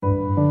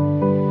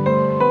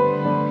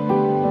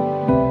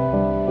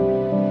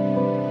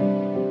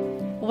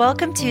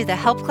Welcome to the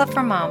Help Club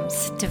for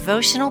Moms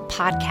devotional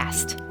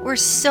podcast. We're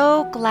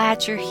so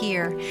glad you're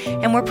here,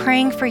 and we're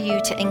praying for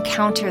you to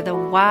encounter the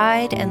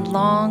wide and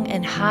long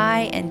and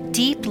high and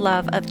deep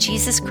love of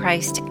Jesus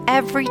Christ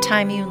every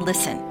time you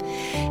listen.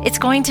 It's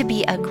going to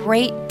be a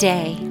great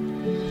day.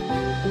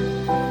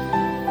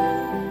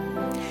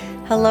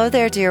 Hello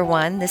there, dear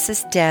one. This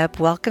is Deb.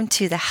 Welcome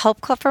to the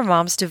Help Club for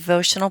Moms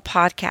devotional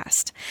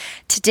podcast.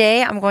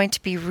 Today, I'm going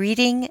to be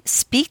reading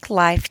Speak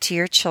Life to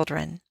Your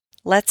Children.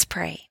 Let's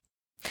pray.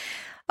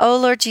 Oh,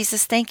 Lord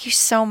Jesus, thank you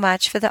so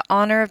much for the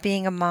honor of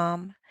being a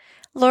mom.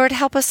 Lord,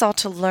 help us all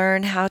to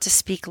learn how to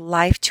speak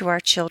life to our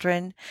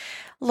children.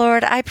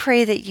 Lord, I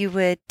pray that you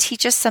would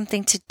teach us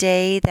something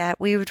today that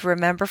we would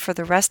remember for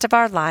the rest of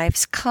our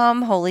lives.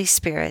 Come, Holy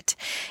Spirit.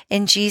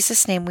 In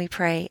Jesus' name we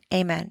pray.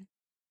 Amen.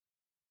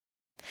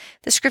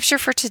 The scripture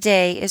for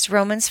today is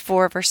Romans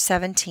 4, verse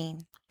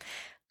 17.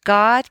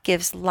 God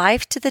gives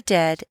life to the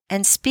dead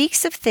and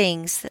speaks of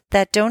things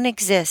that don't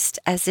exist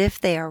as if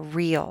they are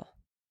real.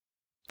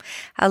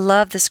 I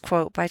love this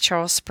quote by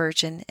Charles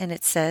Spurgeon, and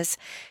it says,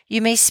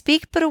 "You may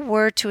speak but a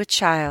word to a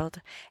child,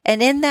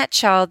 and in that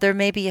child there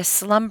may be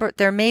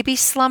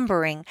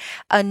slumbering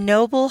a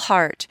noble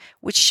heart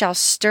which shall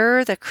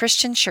stir the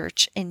Christian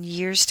church in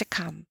years to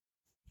come."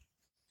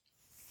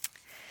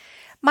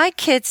 My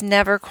kids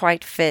never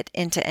quite fit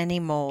into any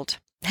mold.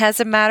 As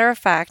a matter of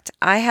fact,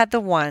 I had the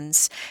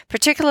ones,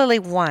 particularly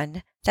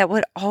one, that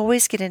would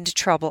always get into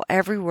trouble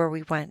everywhere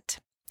we went.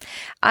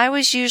 I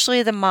was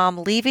usually the mom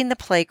leaving the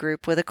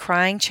playgroup with a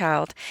crying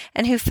child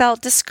and who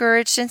felt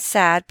discouraged and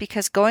sad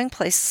because going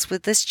places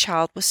with this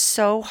child was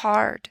so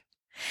hard.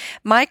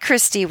 My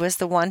Christy was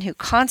the one who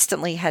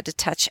constantly had to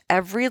touch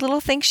every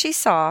little thing she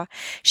saw.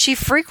 She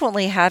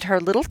frequently had her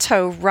little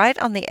toe right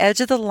on the edge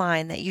of the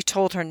line that you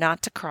told her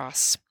not to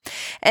cross.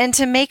 And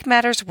to make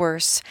matters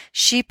worse,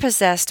 she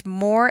possessed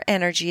more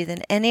energy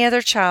than any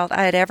other child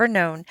I had ever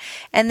known,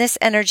 and this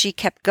energy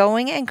kept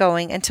going and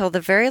going until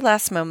the very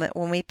last moment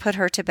when we put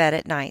her to bed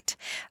at night.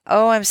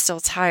 Oh, I'm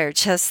still tired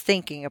just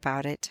thinking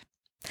about it.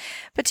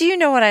 But do you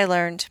know what I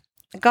learned?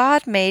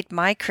 God made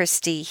my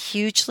Christy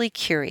hugely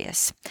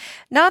curious.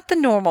 Not the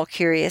normal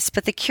curious,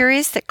 but the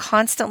curious that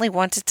constantly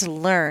wanted to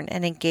learn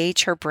and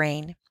engage her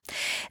brain.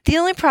 The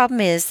only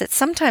problem is that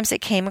sometimes it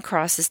came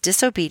across as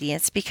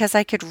disobedience because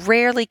I could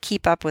rarely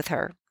keep up with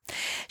her.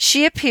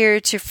 She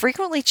appeared to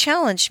frequently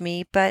challenge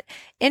me, but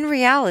in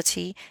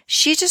reality,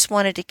 she just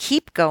wanted to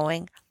keep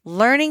going,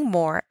 learning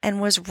more,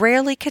 and was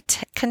rarely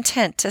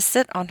content to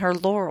sit on her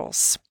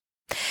laurels.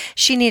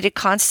 She needed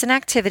constant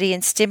activity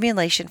and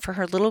stimulation for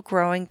her little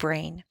growing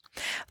brain.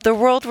 The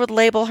world would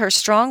label her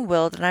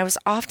strong-willed, and I was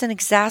often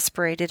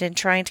exasperated in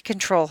trying to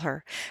control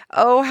her.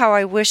 Oh, how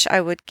I wish I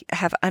would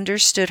have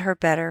understood her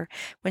better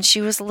when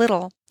she was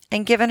little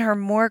and given her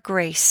more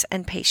grace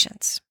and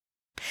patience.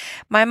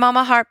 My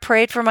mama heart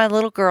prayed for my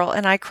little girl,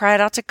 and I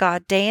cried out to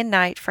God day and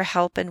night for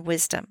help and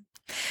wisdom.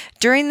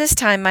 During this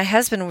time, my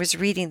husband was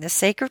reading The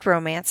Sacred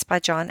Romance by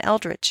John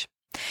Eldredge.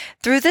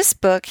 Through this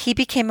book, he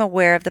became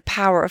aware of the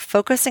power of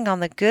focusing on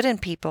the good in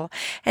people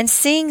and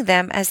seeing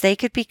them as they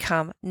could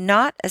become,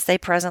 not as they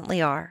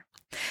presently are.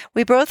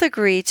 We both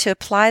agreed to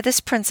apply this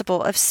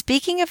principle of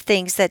speaking of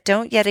things that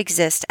don't yet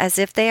exist as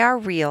if they are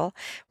real,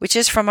 which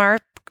is from our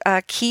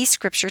key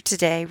scripture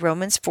today,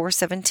 Romans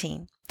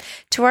 4:17,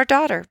 to our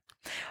daughter.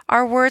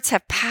 Our words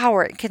have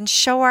power and can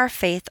show our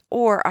faith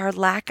or our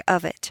lack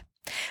of it.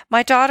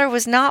 My daughter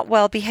was not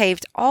well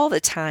behaved all the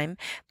time,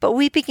 but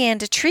we began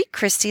to treat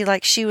Christy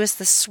like she was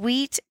the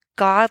sweet,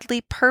 godly,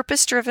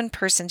 purpose-driven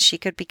person she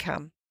could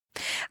become.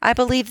 I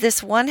believe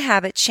this one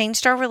habit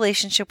changed our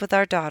relationship with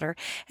our daughter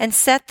and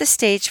set the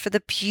stage for the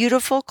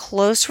beautiful,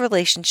 close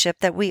relationship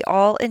that we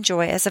all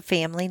enjoy as a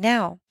family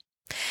now.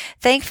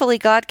 Thankfully,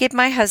 God gave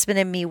my husband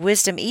and me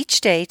wisdom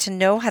each day to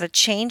know how to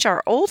change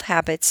our old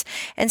habits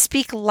and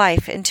speak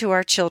life into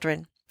our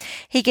children.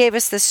 He gave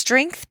us the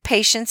strength,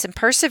 patience, and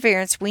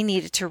perseverance we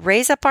needed to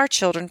raise up our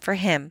children for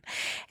Him,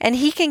 and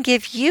He can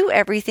give you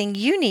everything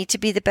you need to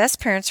be the best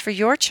parents for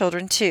your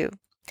children, too.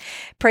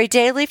 Pray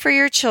daily for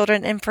your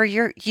children and for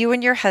you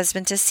and your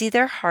husband to see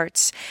their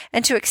hearts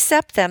and to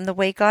accept them the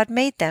way God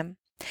made them.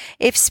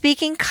 If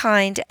speaking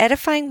kind,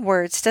 edifying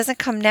words doesn't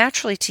come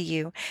naturally to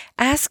you,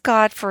 ask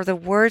God for the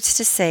words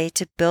to say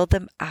to build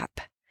them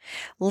up.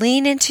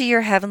 Lean into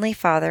your Heavenly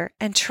Father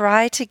and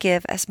try to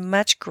give as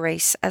much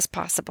grace as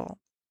possible.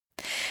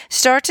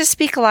 Start to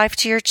speak life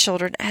to your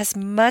children as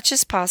much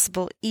as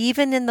possible,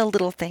 even in the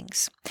little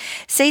things.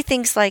 Say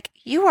things like,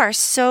 "You are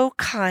so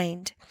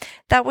kind.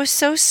 That was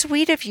so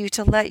sweet of you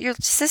to let your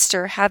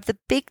sister have the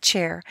big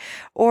chair,"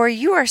 or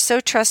 "You are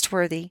so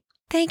trustworthy.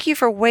 Thank you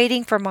for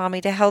waiting for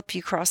Mommy to help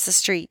you cross the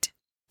street."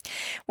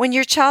 When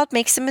your child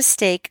makes a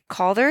mistake,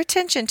 call their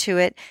attention to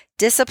it,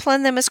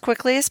 discipline them as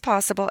quickly as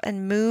possible,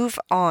 and move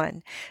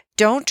on.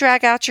 Don't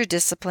drag out your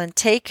discipline.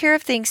 Take care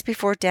of things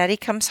before Daddy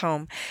comes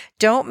home.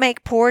 Don't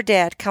make poor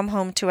Dad come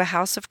home to a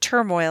house of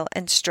turmoil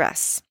and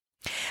stress.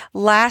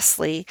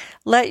 Lastly,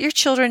 let your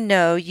children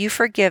know you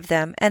forgive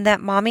them and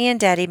that Mommy and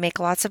Daddy make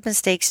lots of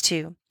mistakes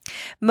too.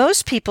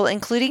 Most people,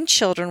 including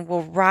children,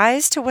 will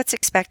rise to what's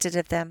expected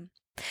of them.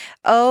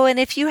 Oh, and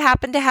if you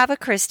happen to have a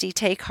Christy,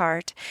 take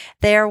heart.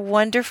 They are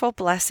wonderful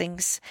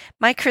blessings.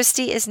 My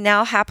Christy is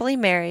now happily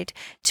married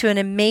to an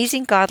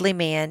amazing godly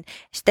man.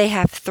 They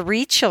have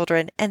 3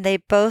 children, and they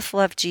both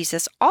love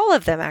Jesus. All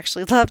of them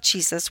actually love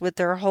Jesus with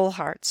their whole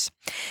hearts.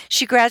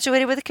 She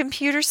graduated with a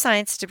computer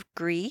science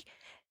degree,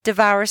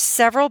 devours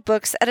several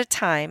books at a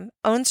time,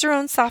 owns her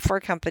own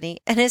software company,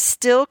 and is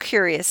still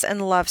curious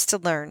and loves to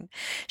learn.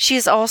 She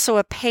is also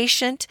a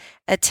patient,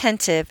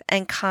 attentive,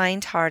 and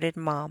kind-hearted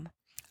mom.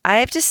 I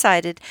have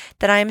decided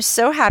that I am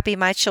so happy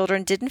my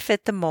children didn't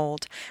fit the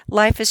mold.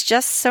 Life is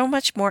just so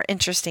much more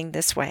interesting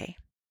this way.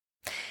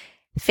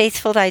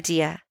 Faithful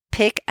idea.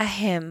 Pick a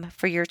hymn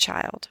for your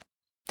child.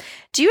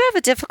 Do you have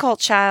a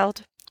difficult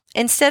child?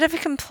 Instead of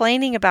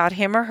complaining about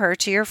him or her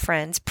to your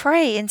friends,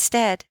 pray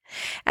instead.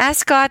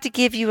 Ask God to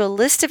give you a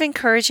list of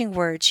encouraging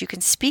words you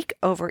can speak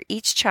over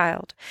each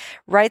child.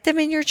 Write them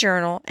in your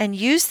journal and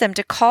use them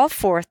to call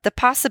forth the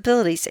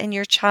possibilities in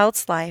your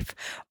child's life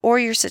or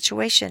your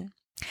situation.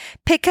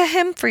 Pick a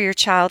hymn for your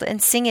child and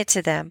sing it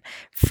to them.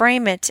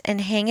 Frame it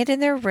and hang it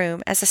in their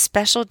room as a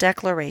special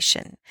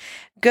declaration.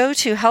 Go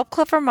to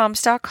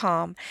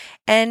helpclevermoms.com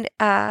and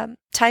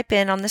type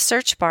in on the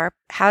search bar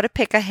how to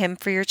pick a hymn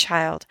for your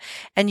child.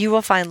 And you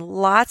will find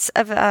lots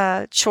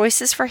of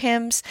choices for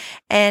hymns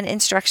and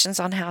instructions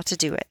on how to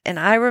do it. And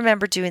I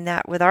remember doing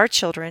that with our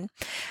children.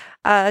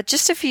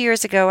 Just a few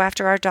years ago,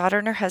 after our daughter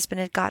and her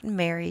husband had gotten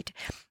married,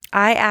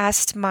 I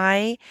asked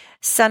my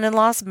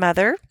son-in-law's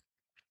mother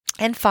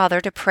and father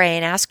to pray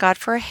and ask God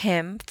for a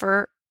hymn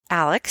for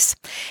Alex.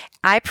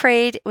 I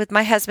prayed with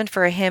my husband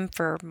for a hymn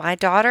for my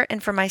daughter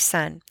and for my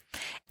son.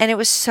 And it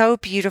was so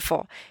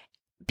beautiful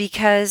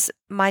because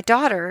my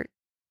daughter,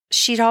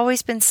 she'd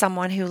always been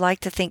someone who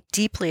liked to think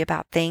deeply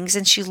about things,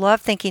 and she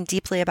loved thinking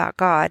deeply about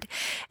God.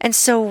 And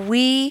so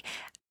we,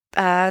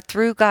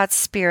 through God's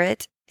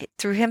Spirit,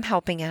 through Him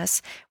helping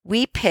us,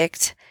 we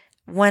picked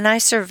When I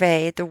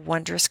Survey the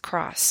Wondrous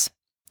Cross.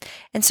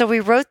 And so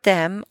we wrote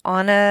them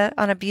on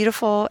a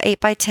beautiful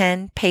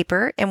 8x10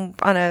 paper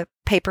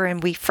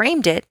and we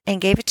framed it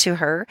and gave it to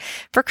her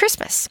for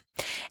Christmas.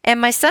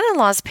 And my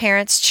son-in-law's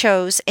parents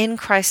chose In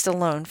Christ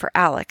Alone for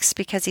Alex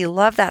because he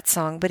loved that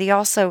song, but he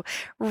also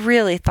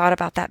really thought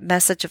about that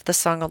message of the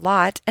song a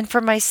lot. And for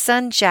my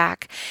son,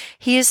 Jack,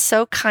 he is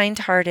so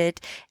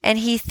kind-hearted and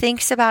he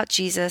thinks about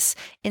Jesus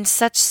in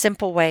such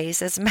simple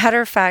ways. As a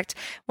matter of fact,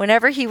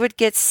 whenever he would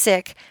get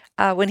sick,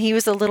 when he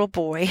was a little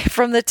boy,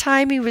 from the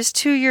time he was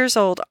 2 years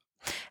old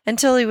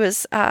until he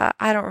was,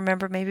 I don't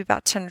remember, maybe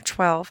about 10 or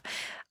 12,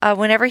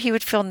 whenever he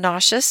would feel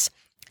nauseous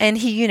and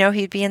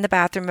he'd be in the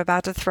bathroom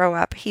about to throw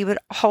up, he would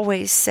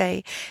always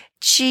say,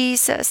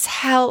 Jesus,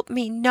 help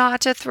me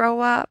not to throw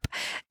up.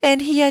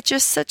 And he had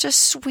just such a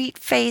sweet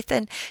faith,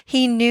 and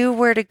he knew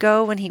where to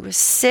go when he was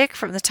sick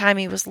from the time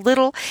he was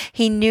little.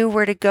 He knew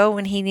where to go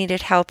when he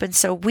needed help. And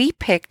so we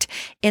picked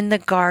In the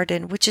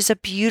Garden, which is a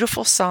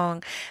beautiful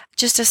song,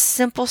 just a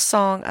simple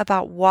song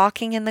about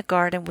walking in the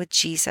garden with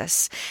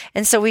Jesus.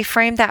 And so we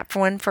framed that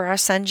one for our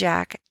son,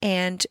 Jack,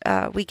 and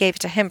we gave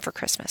it to him for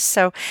Christmas.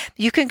 So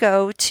you can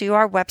go to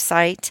our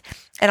website,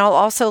 and I'll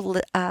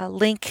also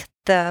link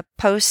the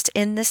post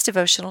in this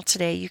devotional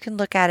today. You can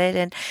look at it,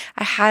 and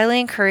I highly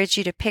encourage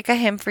you to pick a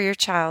hymn for your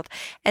child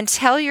and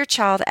tell your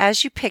child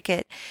as you pick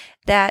it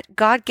that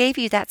God gave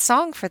you that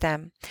song for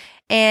them.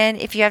 And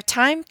if you have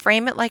time,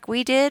 frame it like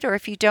we did, or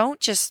if you don't,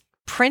 just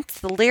print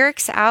the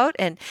lyrics out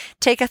and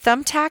take a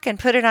thumbtack and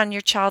put it on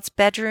your child's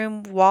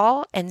bedroom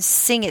wall and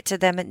sing it to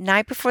them at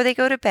night before they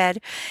go to bed.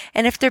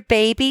 And if they're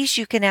babies,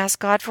 you can ask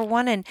God for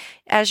one. And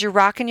as you're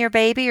rocking your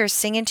baby or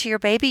singing to your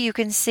baby, you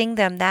can sing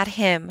them that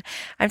hymn.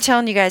 I'm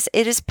telling you guys,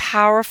 it is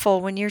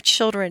powerful when your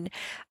children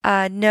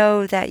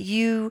know that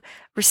you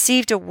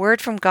received a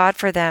word from God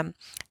for them.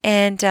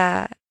 And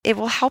it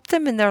will help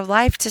them in their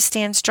life to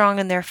stand strong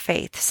in their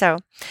faith. So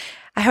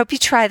I hope you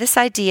try this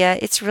idea.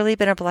 It's really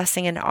been a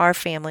blessing in our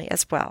family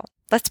as well.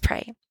 Let's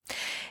pray.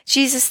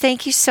 Jesus,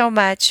 thank you so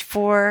much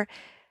for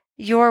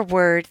your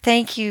word.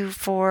 Thank you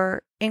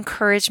for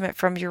encouragement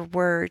from your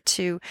word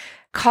to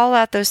call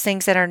out those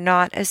things that are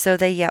not as though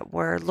they yet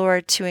were.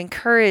 Lord, to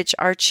encourage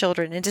our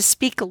children and to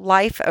speak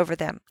life over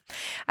them.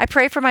 I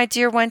pray for my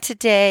dear one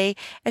today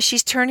as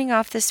she's turning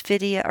off this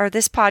video or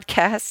this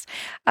podcast,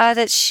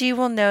 that she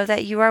will know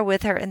that you are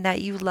with her and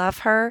that you love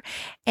her.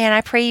 And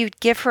I pray you'd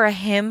give her a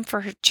hymn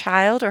for her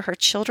child or her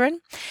children.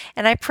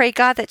 And I pray,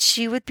 God, that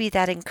she would be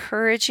that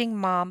encouraging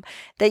mom,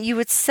 that you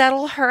would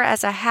settle her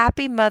as a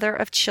happy mother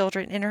of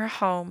children in her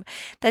home,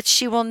 that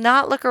she will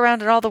not look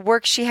around at all the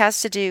work she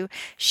has to do.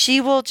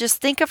 She will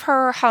just think of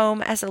her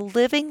home as a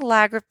living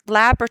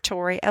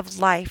laboratory of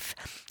life.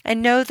 I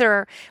know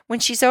when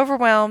she's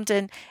overwhelmed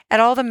and at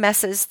all the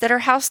messes, that her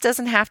house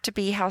doesn't have to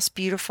be house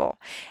beautiful,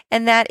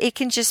 and that it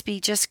can just be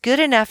just good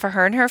enough for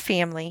her and her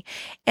family.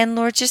 And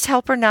Lord, just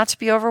help her not to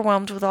be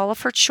overwhelmed with all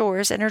of her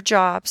chores and her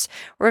jobs,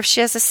 or if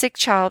she has a sick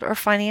child or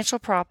financial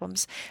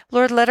problems.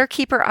 Lord, let her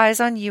keep her eyes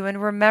on you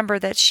and remember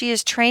that she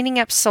is training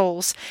up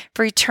souls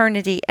for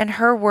eternity, and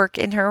her work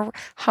in her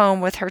home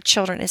with her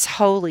children is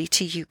holy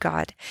to you,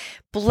 God.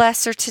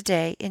 Bless her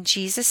today. In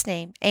Jesus'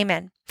 name,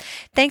 amen.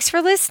 Thanks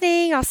for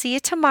listening. I'll see you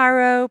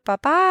tomorrow.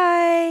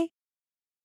 Bye-bye.